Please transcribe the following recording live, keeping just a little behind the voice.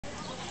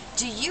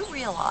Do you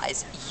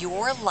realize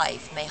your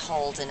life may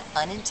hold an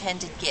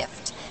unintended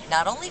gift,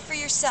 not only for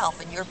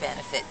yourself and your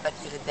benefit, but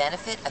for the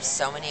benefit of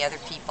so many other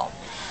people?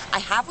 I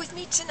have with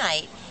me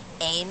tonight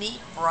Amy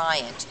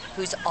Bryant,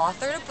 who's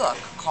authored a book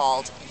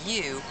called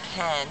You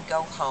Can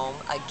Go Home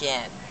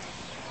Again.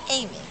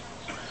 Amy,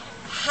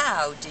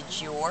 how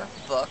did your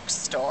book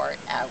start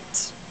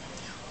out?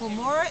 Well,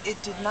 Maura,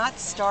 it did not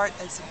start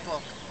as a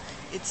book.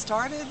 It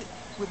started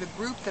with a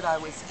group that I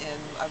was in.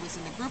 I was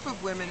in a group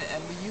of women,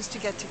 and we used to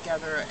get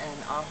together,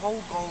 and our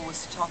whole goal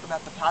was to talk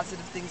about the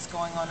positive things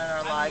going on in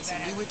our lives,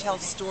 and we would tell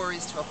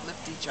stories to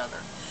uplift each other.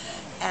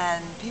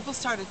 And people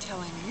started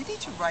telling me, you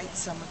need to write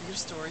some of your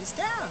stories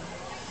down.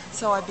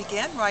 So I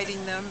began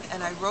writing them,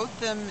 and I wrote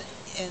them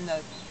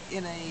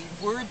in a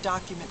Word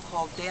document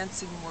called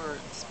Dancing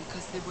Words,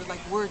 because they were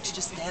like words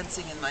just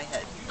dancing in my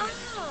head.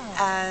 Oh.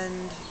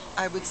 And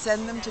I would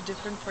send them to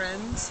different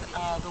friends,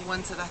 the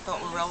ones that I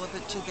thought were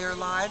relevant to their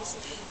lives,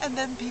 and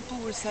then people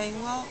were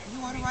saying, well, you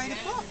ought to write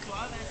a book,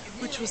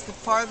 which was the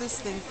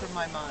farthest thing from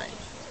my mind.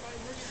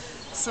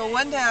 So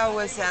one day I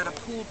was at a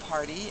pool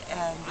party,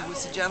 and there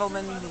was a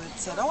gentleman who had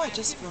said, oh, I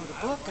just wrote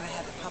a book and I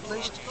had it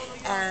published,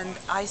 and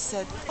I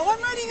said, oh,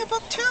 I'm writing a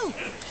book too,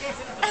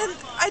 and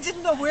I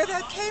didn't know where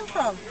that came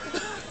from.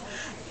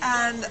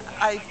 And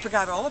I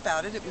forgot all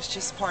about it. It was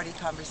just party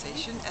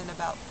conversation. And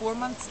about 4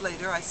 months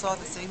later, I saw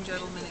the same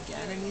gentleman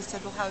again, and he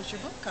said, well, how's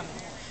your book coming?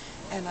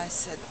 And I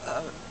said,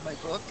 my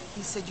book?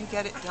 He said, you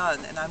get it done,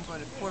 and I'm going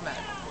to format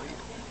it for you.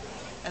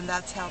 And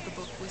that's how the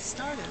book was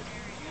started.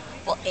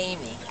 Well,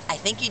 Amy, I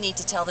think you need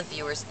to tell the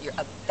viewers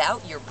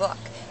about your book.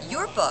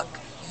 Your book,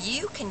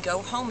 You Can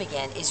Go Home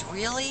Again, is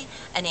really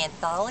an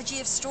anthology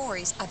of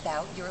stories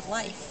about your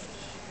life.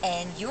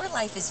 And your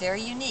life is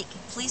very unique.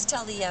 Please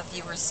tell the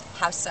viewers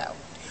how so.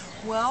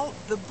 Well,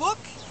 the book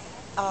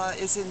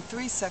is in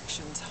 3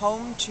 sections: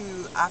 home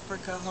to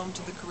Africa, home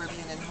to the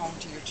Caribbean, and home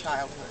to your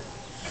childhood.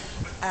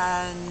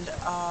 And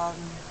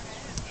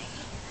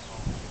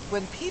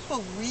when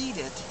people read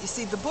it, you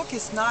see, the book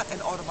is not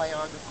an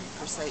autobiography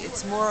per se.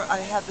 It's more,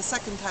 the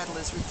second title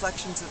is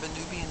Reflections of a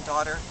Nubian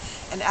Daughter,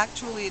 and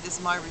actually it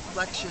is my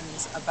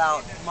reflections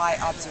about my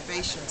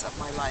observations of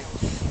my life.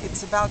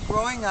 It's about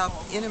growing up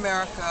in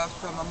America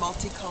from a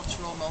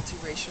multicultural,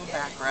 multiracial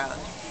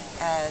background,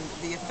 and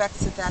the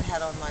effects that that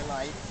had on my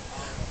life,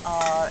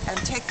 and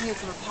taking it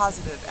from a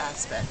positive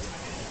aspect.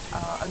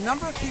 A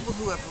number of people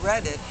who have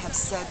read it have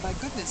said, my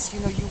goodness, you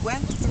know, you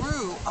went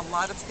through a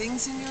lot of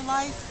things in your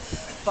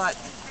life, but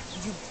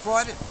you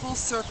brought it full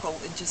circle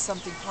into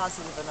something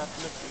positive and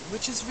uplifting,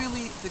 which is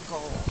really the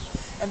goal.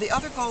 And the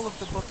other goal of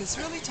the book is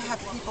really to have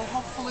people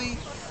hopefully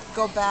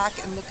go back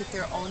and look at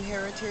their own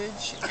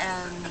heritage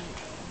and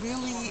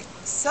really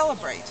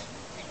celebrate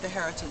the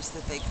heritage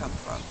that they come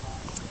from.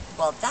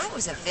 Well, that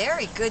was a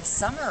very good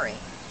summary.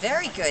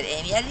 Very good,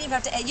 Amy. I didn't even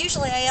have to,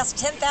 usually I ask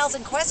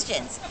 10,000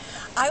 questions.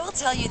 I will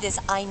tell you this,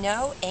 I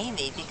know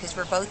Amy because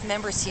we're both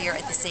members here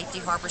at the Safety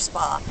Harbor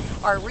Spa.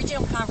 Our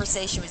original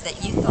conversation was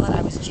that you thought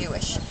I was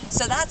Jewish.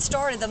 So that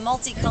started the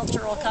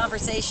multicultural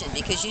conversation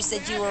because you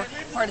said you were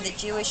part of the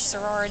Jewish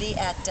sorority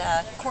at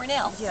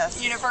Cornell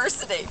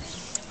University.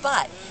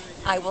 But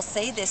I will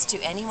say this to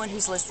anyone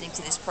who's listening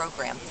to this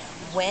program.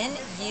 When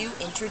you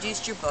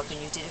introduced your book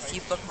and you did a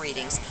few book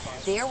readings,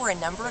 there were a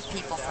number of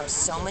people from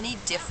so many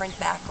different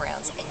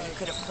backgrounds, and you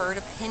could have heard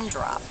a pin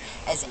drop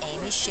as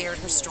Amy shared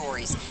her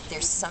stories.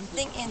 There's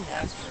something in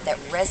them that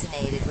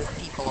resonated with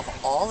people of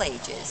all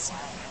ages,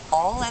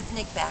 all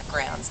ethnic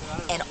backgrounds,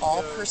 and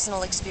all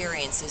personal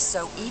experiences.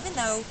 So even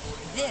though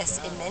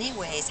this in many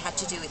ways had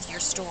to do with your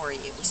story,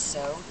 it was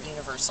so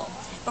universal.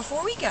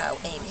 Before we go,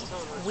 Amy,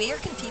 where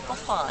can people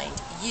find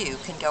You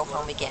Can Go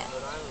Home Again?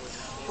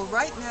 Well,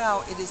 right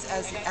now it is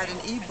at an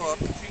ebook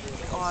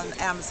on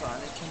Amazon.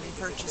 It can be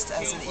purchased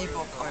as an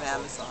ebook on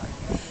Amazon.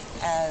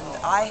 And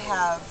I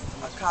have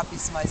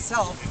copies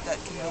myself that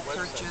can be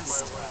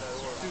purchased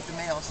through the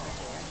mail.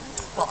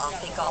 Well, I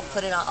think I'll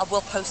put it on,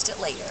 we'll post it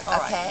later,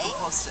 All okay? Right,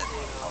 we'll post it.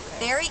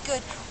 Okay. Very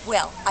good.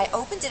 Well, I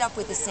opened it up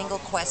with a single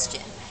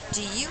question.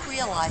 Do you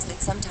realize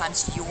that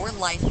sometimes your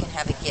life can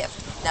have a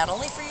gift, not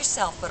only for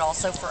yourself, but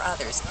also for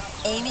others?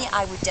 Amy,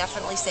 I would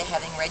definitely say,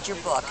 having read your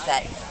book,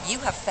 that you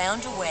have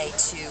found a way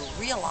to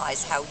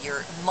realize how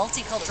your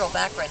multicultural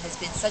background has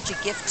been such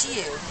a gift to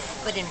you,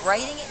 but in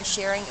writing it and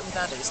sharing it with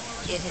others,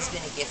 it has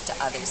been a gift to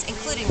others,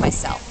 including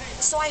myself.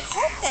 So I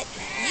hope that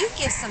you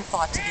give some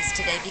thought to this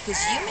today,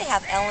 because you may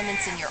have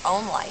elements in your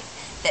own life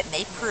that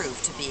may prove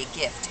to be a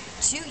gift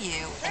to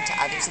you and to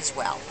others as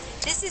well.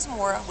 This is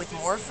Maura with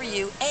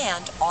Maura4u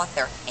and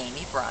author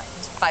Amy Bryant.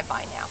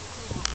 Bye-bye now.